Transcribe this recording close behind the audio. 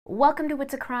Welcome to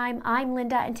It's a Crime. I'm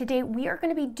Linda, and today we are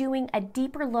going to be doing a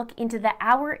deeper look into the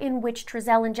hour in which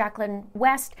Trezell and Jacqueline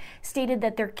West stated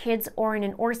that their kids, Orrin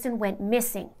and Orson, went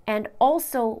missing, and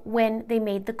also when they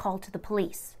made the call to the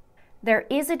police. There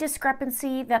is a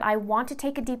discrepancy that I want to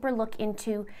take a deeper look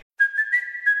into.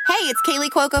 Hey, it's Kaylee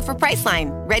Cuoco for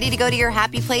Priceline. Ready to go to your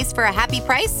happy place for a happy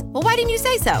price? Well, why didn't you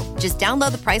say so? Just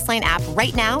download the Priceline app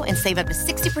right now and save up to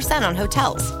 60% on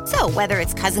hotels. So whether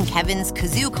it's Cousin Kevin's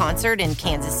Kazoo Concert in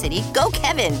Kansas City, go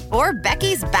Kevin, or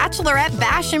Becky's Bachelorette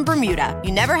Bash in Bermuda,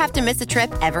 you never have to miss a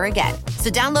trip ever again.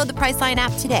 So download the Priceline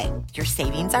app today. Your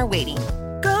savings are waiting.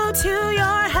 Go to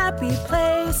your happy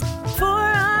place for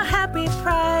a happy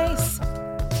price.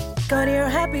 Go to your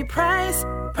happy price,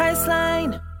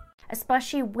 Priceline.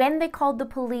 Especially when they called the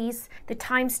police, the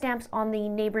timestamps on the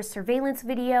neighbor's surveillance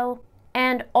video,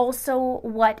 and also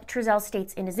what Trezell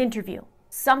states in his interview.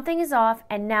 Something is off,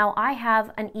 and now I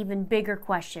have an even bigger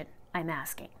question I'm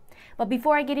asking. But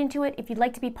before I get into it, if you'd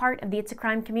like to be part of the It's a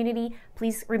Crime community,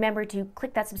 please remember to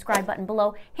click that subscribe button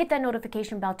below, hit that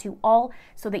notification bell to all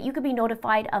so that you can be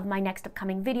notified of my next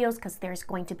upcoming videos, because there's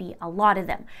going to be a lot of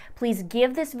them. Please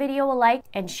give this video a like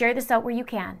and share this out where you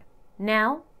can.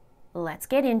 Now, let's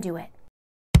get into it.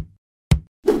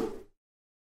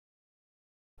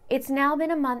 It's now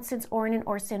been a month since Orrin and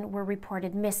Orson were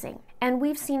reported missing, and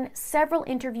we've seen several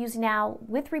interviews now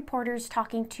with reporters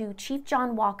talking to Chief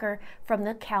John Walker from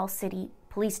the Cal City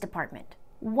Police Department.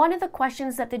 One of the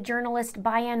questions that the journalist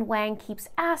Bayan Wang keeps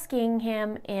asking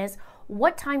him is,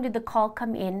 what time did the call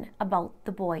come in about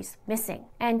the boys missing?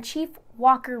 And Chief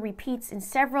Walker repeats in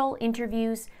several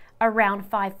interviews around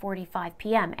 5:45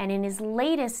 p.m. And in his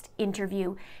latest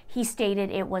interview, he stated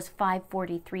it was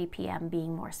 5:43 p.m.,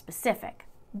 being more specific.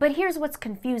 But here's what's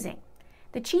confusing.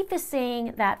 The chief is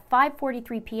saying that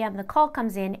 5:43 p.m. the call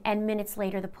comes in and minutes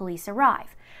later the police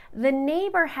arrive. The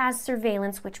neighbor has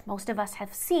surveillance, which most of us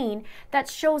have seen, that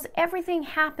shows everything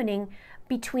happening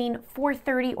between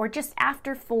 4:30 or just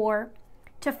after 4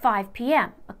 to 5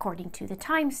 p.m., according to the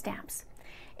timestamps.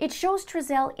 It shows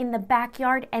Trezell in the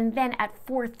backyard, and then at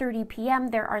 4:30 p.m.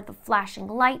 there are the flashing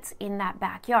lights in that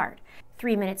backyard.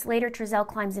 3 minutes later, Trezell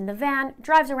climbs in the van,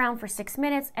 drives around for 6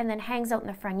 minutes, and then hangs out in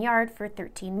the front yard for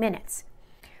 13 minutes.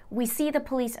 We see the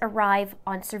police arrive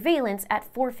on surveillance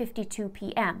at 4:52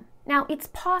 p.m. Now, it's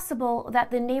possible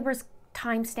that the neighbor's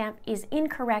timestamp is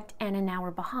incorrect and an hour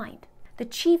behind. The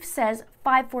chief says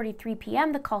 5:43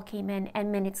 p.m. the call came in,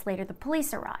 and minutes later the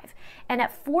police arrive. And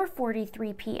at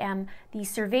 4:43 p.m. the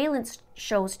surveillance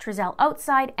shows Trezell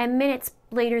outside, and minutes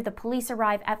later the police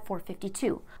arrive at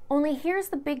 4:52. Only here's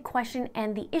the big question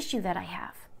and the issue that I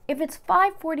have. If it's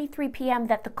 5:43 p.m.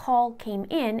 that the call came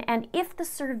in, and if the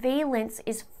surveillance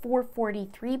is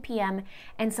 4:43 p.m.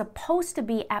 and supposed to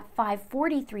be at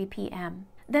 5:43 p.m.,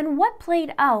 then what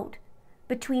played out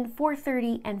between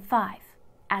 4:30 and 5?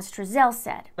 As Trezell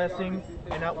said. Missing,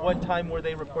 and at what time were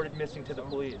they reported missing to the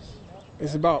police?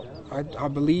 It's about, I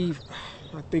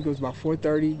think it was about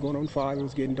 4:30, going on 5. It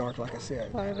was getting dark, like I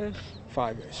said. 5-ish.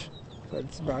 5-ish.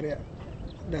 That's about it.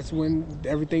 That's when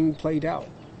everything played out.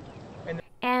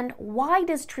 And why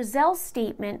does Trezell's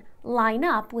statement line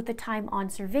up with the time on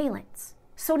surveillance?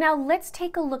 So now let's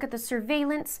take a look at the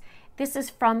surveillance. This is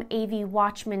from AV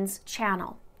Watchman's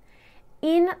channel.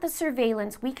 In the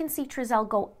surveillance, we can see Trezell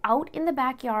go out in the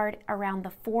backyard around the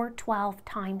 4:12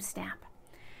 timestamp.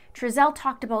 Trezell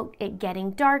talked about it getting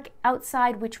dark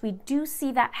outside, which we do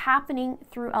see that happening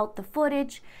throughout the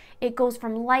footage. It goes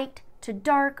from light to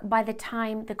dark by the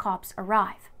time the cops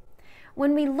arrive.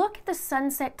 When we look at the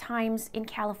sunset times in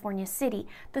California City,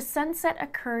 the sunset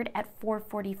occurred at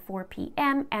 4:44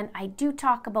 p.m., and I do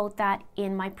talk about that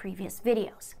in my previous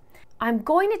videos. I'm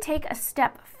going to take a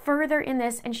step further in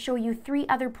this and show you 3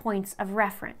 other points of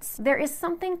reference. There is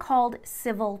something called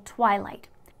civil twilight.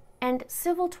 And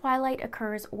civil twilight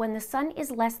occurs when the sun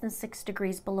is less than 6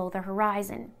 degrees below the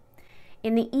horizon.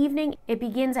 In the evening, it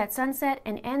begins at sunset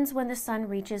and ends when the sun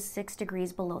reaches 6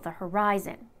 degrees below the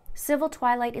horizon. Civil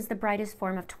twilight is the brightest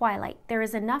form of twilight. There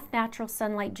is enough natural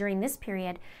sunlight during this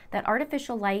period that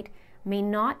artificial light may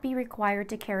not be required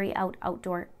to carry out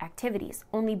outdoor activities.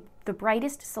 Only the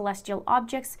brightest celestial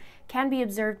objects can be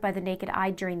observed by the naked eye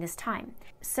during this time.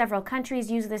 Several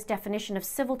countries use this definition of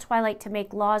civil twilight to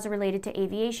make laws related to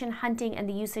aviation, hunting, and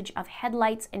the usage of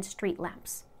headlights and street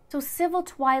lamps. So civil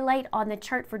twilight on the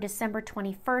chart for December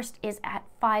 21st is at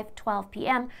 5:12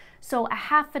 p.m., so a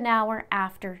half an hour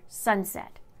after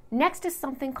sunset. Next is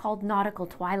something called nautical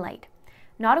twilight.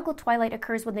 Nautical twilight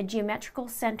occurs when the geometrical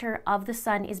center of the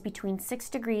sun is between 6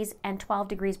 degrees and 12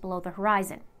 degrees below the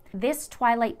horizon. This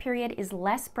twilight period is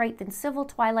less bright than civil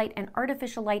twilight, and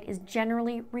artificial light is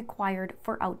generally required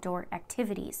for outdoor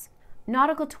activities.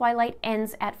 Nautical twilight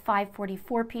ends at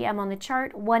 5:44 p.m. on the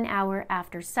chart, 1 hour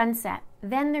after sunset.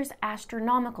 Then there's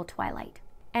astronomical twilight.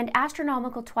 And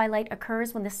astronomical twilight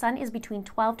occurs when the sun is between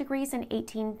 12 degrees and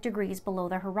 18 degrees below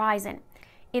the horizon.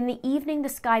 In the evening, the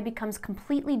sky becomes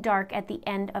completely dark at the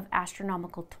end of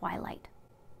astronomical twilight.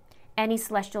 Any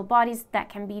celestial bodies that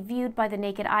can be viewed by the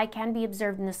naked eye can be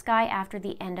observed in the sky after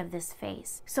the end of this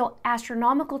phase. So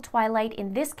astronomical twilight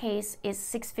in this case is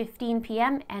 6:15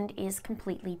 p.m. and is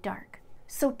completely dark.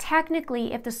 So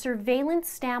technically, if the surveillance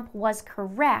stamp was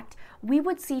correct, we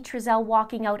would see Trezell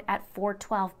walking out at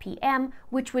 4:12 p.m.,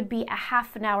 which would be a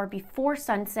half an hour before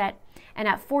sunset, and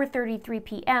at 4:33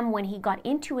 p.m. when he got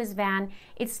into his van,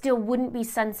 it still wouldn't be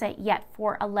sunset yet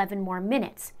for 11 more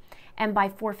minutes. And by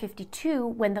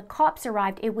 4:52, when the cops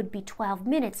arrived, it would be 12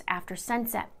 minutes after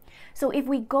sunset. So if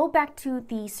we go back to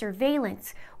the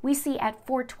surveillance, we see at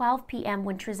 4:12 p.m.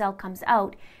 when Trezell comes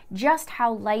out, just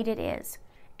how light it is.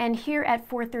 And here at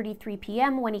 4:33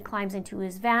 p.m. when he climbs into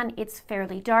his van, it's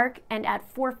fairly dark, and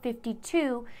at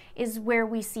 4:52 is where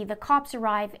we see the cops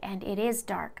arrive and it is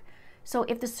dark. So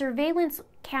if the surveillance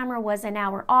camera was an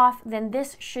hour off, then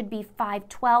this should be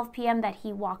 5:12 p.m. that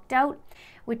he walked out,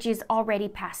 which is already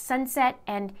past sunset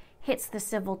and hits the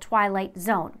civil twilight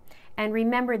zone. And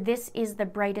remember, this is the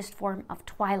brightest form of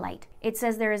twilight. It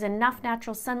says there is enough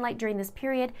natural sunlight during this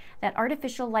period that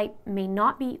artificial light may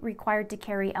not be required to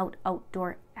carry out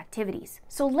outdoor activities.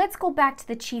 So let's go back to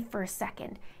the chief for a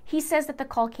second. He says that the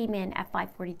call came in at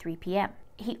 5:43 p.m.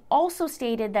 He also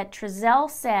stated that Trezell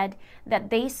said that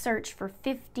they searched for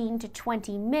 15 to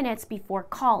 20 minutes before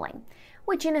calling,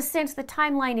 which in a sense the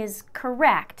timeline is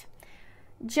correct.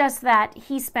 Just that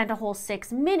he spent a whole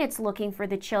 6 minutes looking for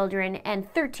the children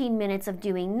and 13 minutes of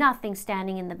doing nothing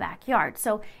standing in the backyard.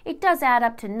 So it does add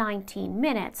up to 19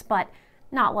 minutes, but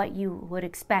not what you would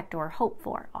expect or hope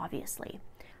for, obviously.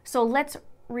 So let's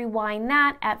rewind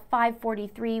that. At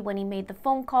 5:43 when he made the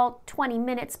phone call, 20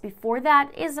 minutes before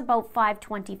that is about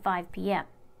 5:25 p.m.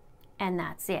 And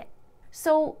that's it.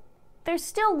 So there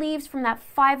still leaves from that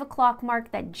 5 o'clock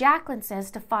mark that Jacqueline says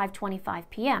to 5:25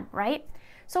 p.m., right?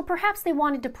 So perhaps they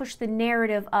wanted to push the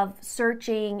narrative of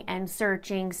searching and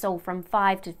searching. So from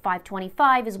 5 to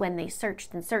 5:25 is when they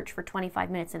searched and searched for 25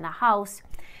 minutes in the house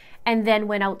and then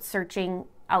went out searching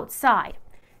outside.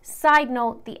 Side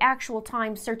note, the actual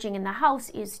time searching in the house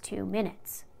is 2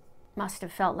 minutes. Must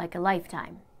have felt like a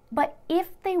lifetime. But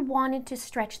if they wanted to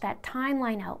stretch that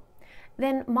timeline out,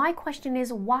 then my question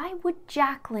is, why would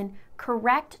Jacqueline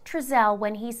correct Trezell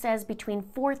when he says between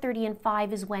 4:30 and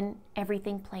 5 is when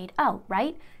everything played out,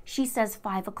 right? She says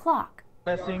 5 o'clock.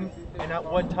 Missing, and at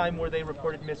what time were they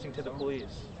reported missing to the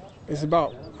police? It's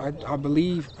about, I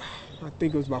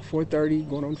think it was about 4:30,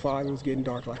 going on 5. It was getting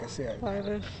dark, like I said.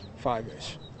 5-ish.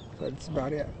 5-ish. That's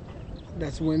about it.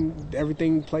 That's when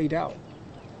everything played out.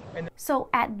 So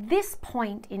at this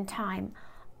point in time,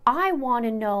 I want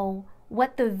to know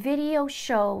what the video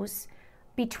shows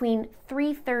between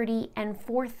 3:30 and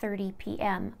 4:30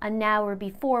 p.m., an hour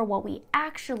before what we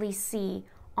actually see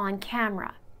on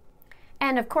camera.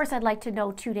 And of course, I'd like to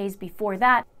know 2 days before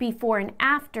that, before and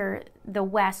after the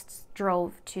Wests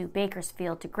drove to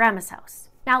Bakersfield to Grandma's house.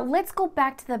 Now let's go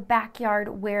back to the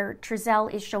backyard where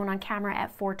Trezell is shown on camera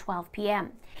at 4:12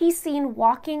 p.m. He's seen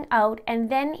walking out, and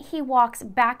then he walks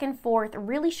back and forth a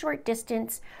really short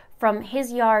distance from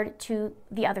his yard to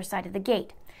the other side of the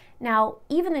gate. Now,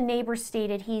 even the neighbors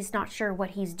stated he's not sure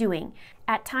what he's doing.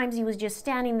 At times he was just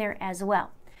standing there as well.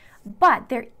 But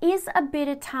there is a bit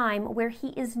of time where he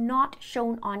is not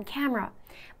shown on camera.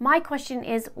 My question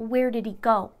is, where did he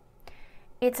go?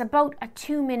 It's about a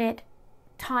 2-minute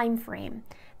time frame.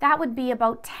 That would be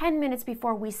about 10 minutes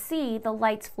before we see the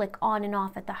lights flick on and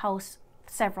off at the house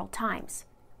several times.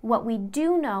 What we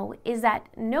do know is that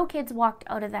no kids walked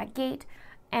out of that gate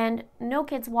and no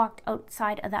kids walked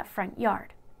outside of that front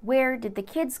yard. Where did the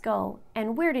kids go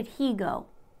and where did he go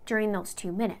during those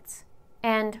 2 minutes?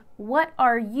 And what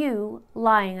are you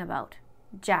lying about,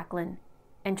 Jacqueline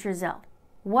and Trezell?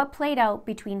 What played out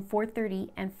between 4:30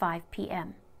 and 5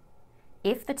 p.m.?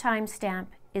 If the timestamp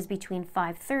is between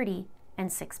 5:30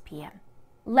 and 6 p.m.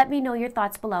 Let me know your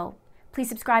thoughts below. Please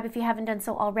subscribe if you haven't done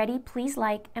so already. Please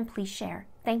like and please share.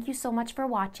 Thank you so much for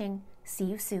watching. See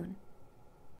you soon.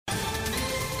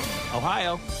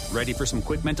 Ohio, ready for some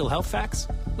quick mental health facts?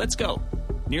 Let's go.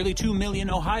 Nearly 2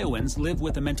 million Ohioans live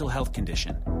with a mental health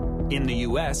condition. In the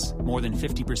U.S., more than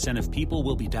 50% of people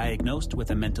will be diagnosed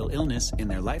with a mental illness in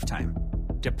their lifetime.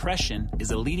 Depression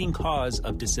is a leading cause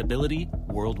of disability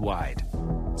worldwide.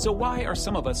 So why are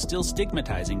some of us still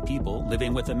stigmatizing people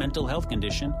living with a mental health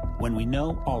condition when we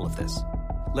know all of this?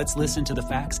 Let's listen to the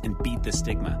facts and beat the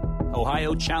stigma.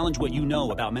 Ohio, challenge what you know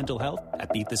about mental health at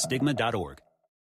beatthestigma.org.